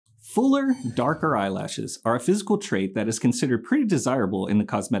Fuller, darker eyelashes are a physical trait that is considered pretty desirable in the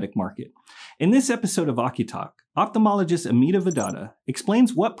cosmetic market. In this episode of OCuTALK, ophthalmologist Ami Vadada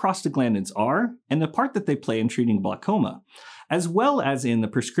explains what prostaglandins are and the part that they play in treating glaucoma, as well as in the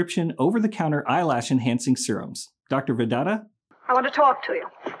prescription over-the-counter eyelash-enhancing serums. Dr. Vadada? I want to talk to you.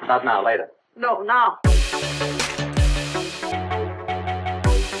 Not now, later. No, now.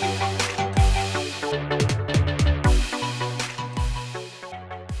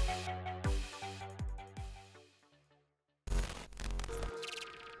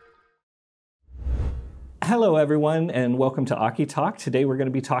 Hello, everyone, and welcome to OCuTALK. Today, we're going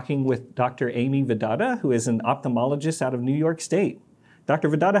to be talking with Dr. Ami Vadada, who is an ophthalmologist out of New York State. Dr.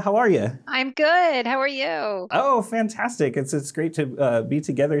 Vadada, how are you? I'm good. How are you? Oh, fantastic. It's great to be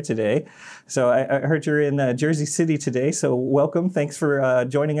together today. So I heard you're in Jersey City today, so welcome. Thanks for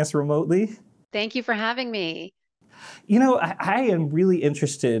joining us remotely. Thank you for having me. You know, I am really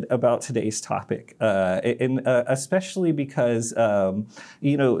interested about today's topic, and especially because,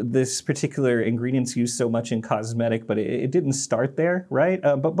 you know, this particular ingredient's used so much in cosmetic, but it didn't start there, right?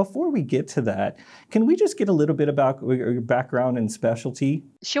 But before we get to that, can we just get a little bit about your background and specialty?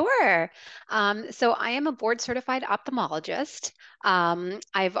 Sure. So I am a board-certified ophthalmologist.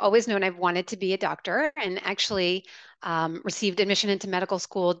 I've always known I've wanted to be a doctor and actually received admission into medical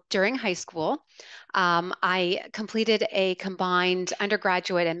school during high school. I completed a combined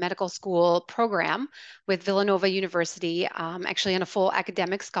undergraduate and medical school program with Villanova University, actually on a full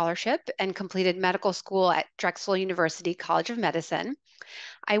academic scholarship, and completed medical school at Drexel University College of Medicine.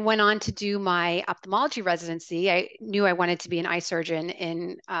 I went on to do my ophthalmology residency. I knew I wanted to be an eye surgeon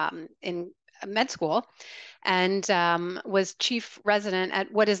in med school, and was chief resident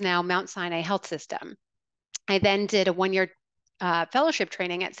at what is now Mount Sinai Health System. I then did a one-year fellowship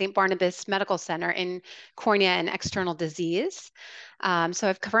training at St. Barnabas Medical Center in cornea and external disease. So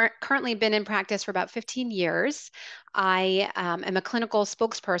I've currently been in practice for about 15 years. I am a clinical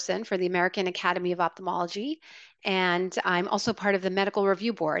spokesperson for the American Academy of Ophthalmology, and I'm also part of the medical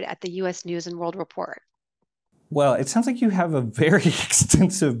review board at the U.S. News and World Report. Well, it sounds like you have a very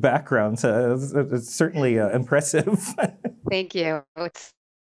extensive background, so it's certainly impressive. Thank you.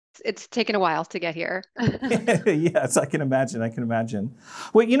 It's taken a while to get here. Yes, I can imagine.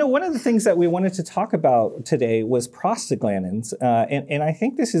 Well, you know, one of the things that we wanted to talk about today was prostaglandins. And I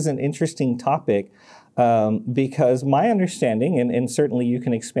think this is an interesting topic because my understanding, and certainly you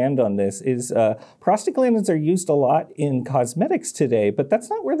can expand on this, is prostaglandins are used a lot in cosmetics today, but that's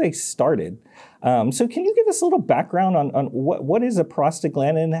not where they started. So can you give us a little background on what is a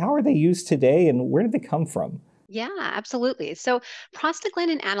prostaglandin, how are they used today, and where did they come from? Yeah, absolutely. So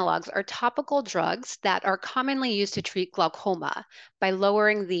prostaglandin analogs are topical drugs that are commonly used to treat glaucoma by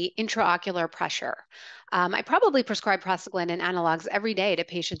lowering the intraocular pressure. I probably prescribe prostaglandin analogs every day to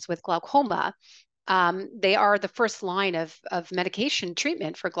patients with glaucoma. They are the first line of medication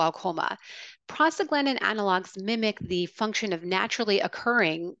treatment for glaucoma. Prostaglandin analogs mimic the function of naturally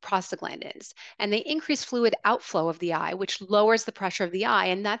occurring prostaglandins, and they increase fluid outflow of the eye, which lowers the pressure of the eye,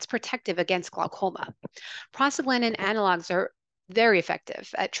 and that's protective against glaucoma. Prostaglandin analogs are very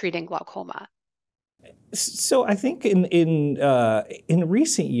effective at treating glaucoma. So I think in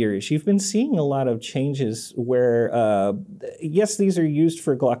recent years, you've been seeing a lot of changes where, yes, these are used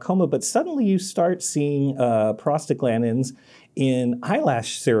for glaucoma, but suddenly you start seeing prostaglandins in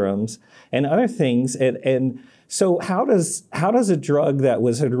eyelash serums and other things. And so how does a drug that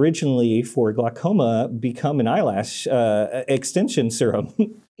was originally for glaucoma become an eyelash extension serum?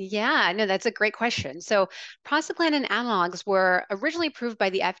 Yeah, no, that's a great question. So prostaglandin analogs were originally approved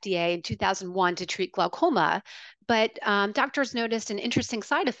by the FDA in 2001 to treat glaucoma, but doctors noticed an interesting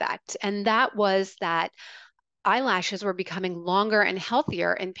side effect, and that was that eyelashes were becoming longer and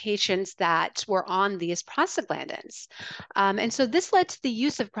healthier in patients that were on these prostaglandins. And so this led to the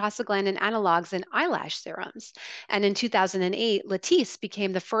use of prostaglandin analogs in eyelash serums. And in 2008, Latisse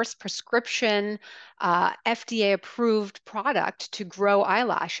became the first prescription FDA-approved product to grow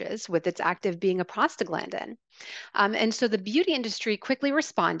eyelashes, with its active being a prostaglandin. And so the beauty industry quickly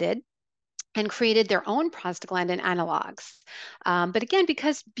responded and created their own prostaglandin analogs. But again,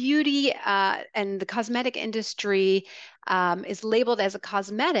 because beauty and the cosmetic industry is labeled as a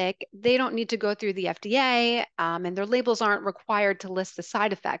cosmetic, they don't need to go through the FDA, and their labels aren't required to list the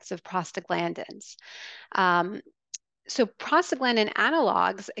side effects of prostaglandins. So prostaglandin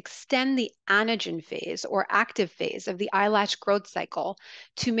analogs extend the anagen phase or active phase of the eyelash growth cycle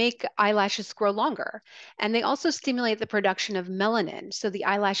to make eyelashes grow longer. And they also stimulate the production of melanin, so the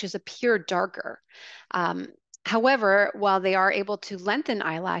eyelashes appear darker. However, while they are able to lengthen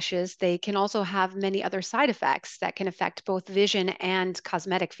eyelashes, they can also have many other side effects that can affect both vision and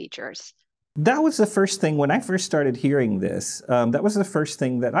cosmetic features. That was the first thing when I first started hearing this. That was the first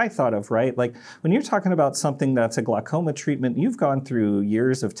thing that I thought of, right? Like when you're talking about something that's a glaucoma treatment, you've gone through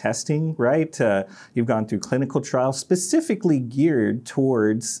years of testing, right? You've gone through clinical trials specifically geared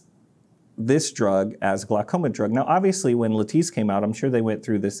towards this drug as a glaucoma drug. Now, obviously, when Latisse came out, I'm sure they went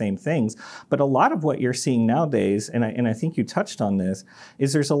through the same things. But a lot of what you're seeing nowadays, and I think you touched on this,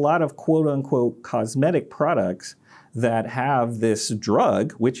 is there's a lot of quote unquote cosmetic products that have this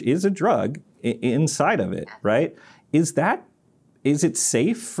drug, which is a drug, inside of it, right? Is it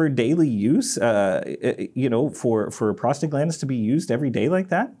safe for daily use, for prostaglandins to be used every day like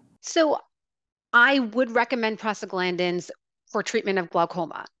that? So I would recommend prostaglandins for treatment of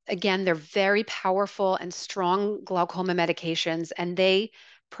glaucoma. Again, they're very powerful and strong glaucoma medications, and they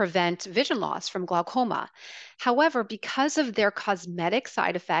prevent vision loss from glaucoma. However, because of their cosmetic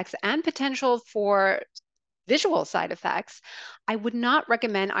side effects and potential for visual side effects, I would not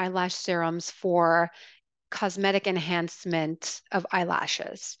recommend eyelash serums for cosmetic enhancement of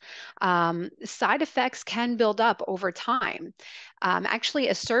eyelashes. Side effects can build up over time. Actually,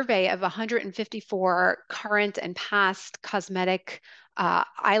 a survey of 154 current and past cosmetic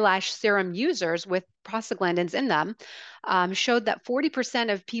eyelash serum users with prostaglandins in them showed that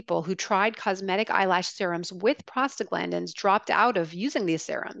 40% of people who tried cosmetic eyelash serums with prostaglandins dropped out of using these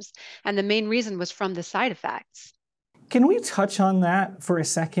serums. And the main reason was from the side effects. Can we touch on that for a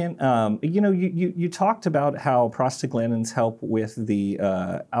second? You talked about how prostaglandins help with the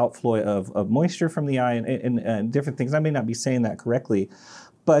outflow of moisture from the eye and different things. I may not be saying that correctly,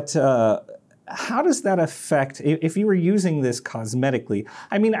 but how does that affect, if you were using this cosmetically?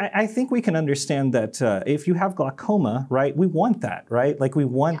 I mean, I think we can understand that if you have glaucoma, right, we want that, right? Like we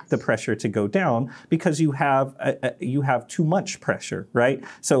want the pressure to go down because you have too much pressure, right?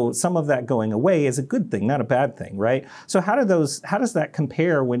 So some of that going away is a good thing, not a bad thing, right? So how does that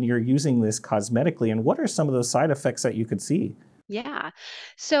compare when you're using this cosmetically, and what are some of those side effects that you could see? Yeah.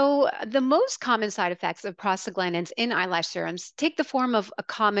 So the most common side effects of prostaglandins in eyelash serums take the form of a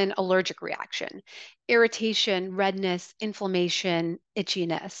common allergic reaction, irritation, redness, inflammation,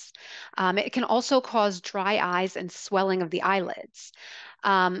 itchiness. It can also cause dry eyes and swelling of the eyelids.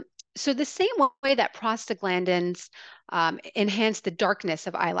 Um, so the same way that prostaglandins enhance the darkness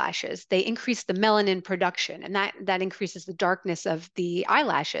of eyelashes, they increase the melanin production, and that increases the darkness of the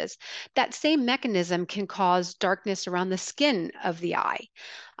eyelashes. That same mechanism can cause darkness around the skin of the eye,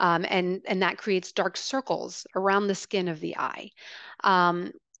 and that creates dark circles around the skin of the eye.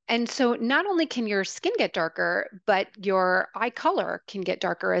 Um, and so not only can your skin get darker, but your eye color can get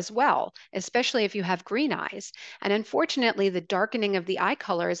darker as well, especially if you have green eyes. And unfortunately, the darkening of the eye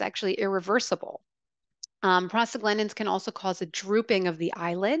color is actually irreversible. Prostaglandins can also cause a drooping of the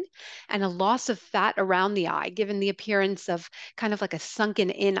eyelid and a loss of fat around the eye, given the appearance of kind of like a sunken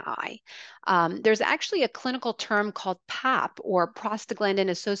in eye. There's actually a clinical term called PAP, or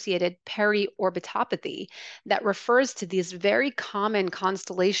prostaglandin associated periorbitopathy, that refers to these very common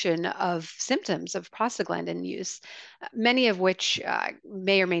constellation of symptoms of prostaglandin use, many of which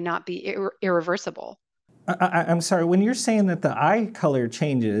may or may not be irreversible. I'm sorry, when you're saying that the eye color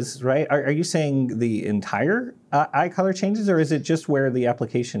changes, right? Are you saying the entire eye color changes, or is it just where the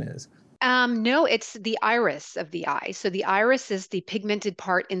application is? No, it's the iris of the eye. So the iris is the pigmented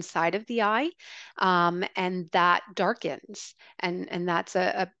part inside of the eye, and that darkens, and that's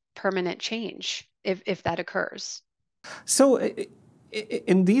a permanent change if that occurs. So,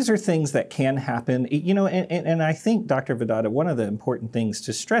 and these are things that can happen, and I think, Dr. Vadada, one of the important things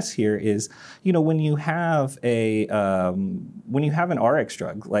to stress here is, when you have an RX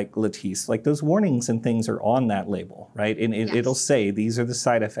drug like Latisse, like those warnings and things are on that label, right? And it'll say, these are the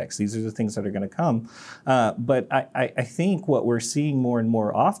side effects, these are the things that are going to come. But I think what we're seeing more and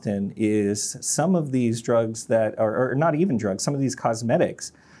more often is some of these drugs that are, or not even drugs, some of these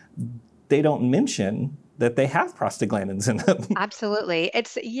cosmetics, they don't mention that they have prostaglandins in them. Absolutely.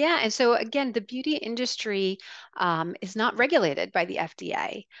 Yeah. And so again, the beauty industry is not regulated by the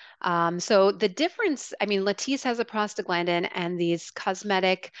FDA. So the difference, I mean, Latisse has a prostaglandin, and these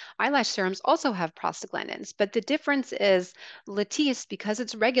cosmetic eyelash serums also have prostaglandins. But the difference is Latisse, because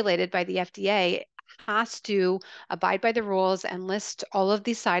it's regulated by the FDA, has to abide by the rules and list all of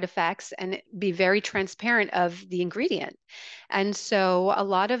these side effects and be very transparent of the ingredient. And so a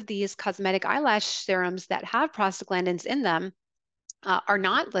lot of these cosmetic eyelash serums that have prostaglandins in them are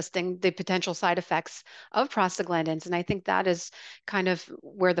not listing the potential side effects of prostaglandins. And I think that is kind of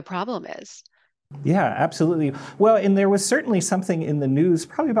where the problem is. Yeah, absolutely. Well, and there was certainly something in the news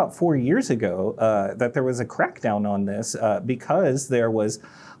probably about 4 years ago that there was a crackdown on this because there was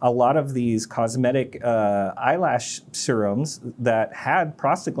a lot of these cosmetic eyelash serums that had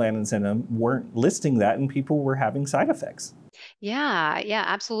prostaglandins in them weren't listing that, and people were having side effects. Yeah, yeah,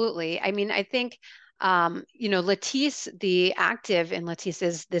 absolutely. I mean, I think, Latisse, the active in Latisse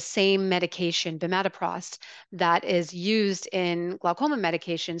is the same medication, bimatoprost, that is used in glaucoma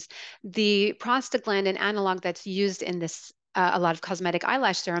medications. The prostaglandin analog that's used in this, a lot of cosmetic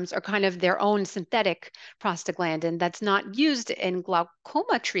eyelash serums are kind of their own synthetic prostaglandin that's not used in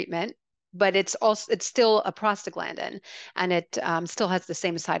glaucoma treatment, but it's still a prostaglandin, and it still has the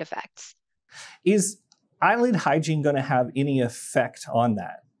same side effects. Is eyelid hygiene going to have any effect on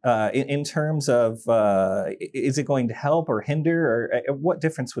that? In terms of, is it going to help or hinder, or what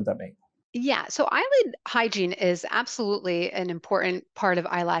difference would that make? Yeah, so eyelid hygiene is absolutely an important part of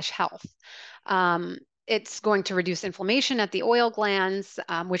eyelash health. Um, it's going to reduce inflammation at the oil glands,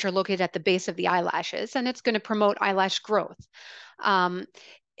 which are located at the base of the eyelashes, and it's going to promote eyelash growth. Um,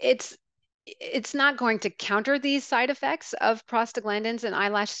 it's it's not going to counter these side effects of prostaglandins and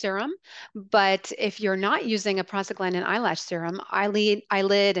eyelash serum, but if you're not using a prostaglandin eyelash serum,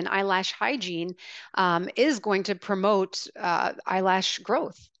 eyelid and eyelash hygiene is going to promote eyelash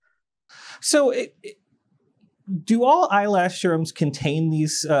growth. So, do all eyelash serums contain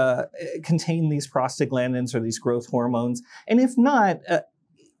these prostaglandins or these growth hormones? And if not,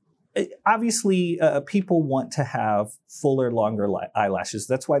 obviously, people want to have fuller, longer eyelashes.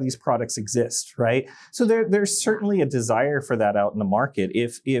 That's why these products exist, right? So there's certainly a desire for that out in the market.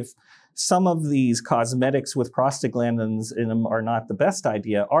 If some of these cosmetics with prostaglandins in them are not the best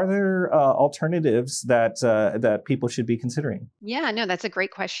idea, are there alternatives that people should be considering? Yeah, no, that's a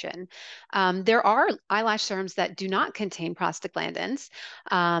great question. There are eyelash serums that do not contain prostaglandins.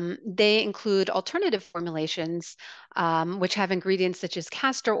 They include alternative formulations, which have ingredients such as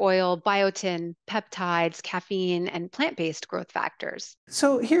castor oil, biotin, peptides, caffeine, and plant-based growth factors.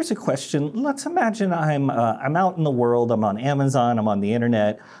 So here's a question. Let's imagine I'm out in the world. I'm on Amazon. I'm on the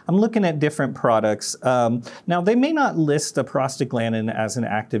internet. I'm looking at different products. Now they may not list a prostaglandin as an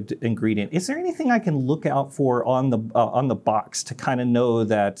active ingredient. Is there anything I can look out for on the box to kind of know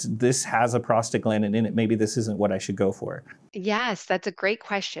that this has a prostaglandin in it? Maybe this isn't what I should go for. Yes, that's a great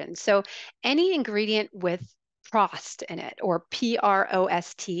question. So any ingredient with prost in it or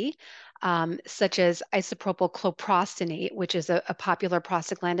PROST, such as isopropyl cloprostinate, which is a popular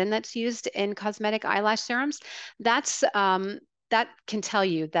prostaglandin that's used in cosmetic eyelash serums, that can tell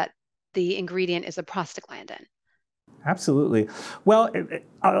you that the ingredient is a prostaglandin. Absolutely. Well,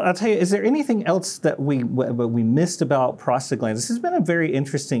 I'll tell you, is there anything else that we missed about prostaglandins? This has been a very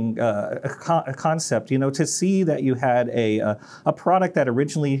interesting concept, to see that you had a product that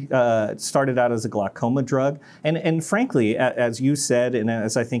originally started out as a glaucoma drug. And frankly, as you said, and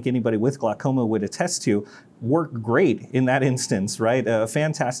as I think anybody with glaucoma would attest to, worked great in that instance, right? A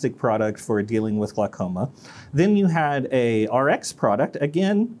fantastic product for dealing with glaucoma. Then you had a RX product,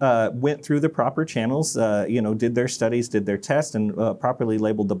 again, went through the proper channels, did their studies, did their tests, and properly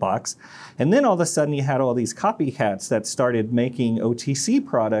labeled the box. And then all of a sudden you had all these copycats that started making OTC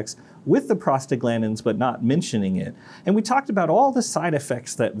products with the prostaglandins, but not mentioning it. And we talked about all the side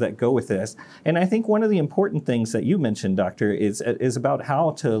effects that go with this. And I think one of the important things that you mentioned, Doctor, is about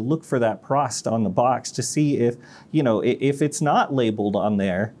how to look for that prost on the box to see if it's not labeled on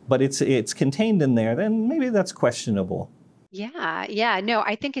there, but it's contained in there, then maybe that's questionable. Yeah, yeah. No,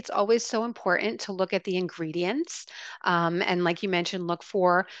 I think it's always so important to look at the ingredients. And like you mentioned, look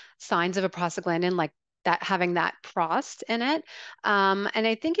for signs of a prostaglandin like that having that prost in it. And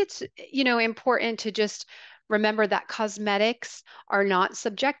I think it's, important to just remember that cosmetics are not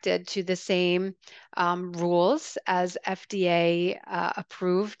subjected to the same rules as FDA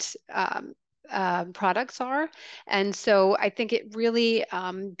approved products are. And so I think it really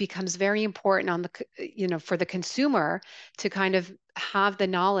becomes very important on for the consumer to kind of have the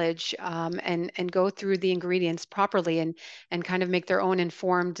knowledge and go through the ingredients properly and kind of make their own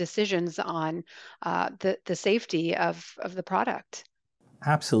informed decisions on the safety of the product.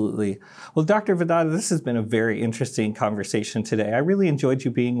 Absolutely. Well, Dr. Vadada, this has been a very interesting conversation today. I really enjoyed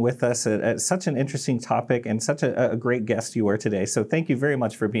you being with us at such an interesting topic and such a great guest you were today. So thank you very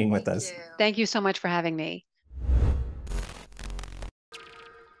much for being with us. Thank you so much for having me.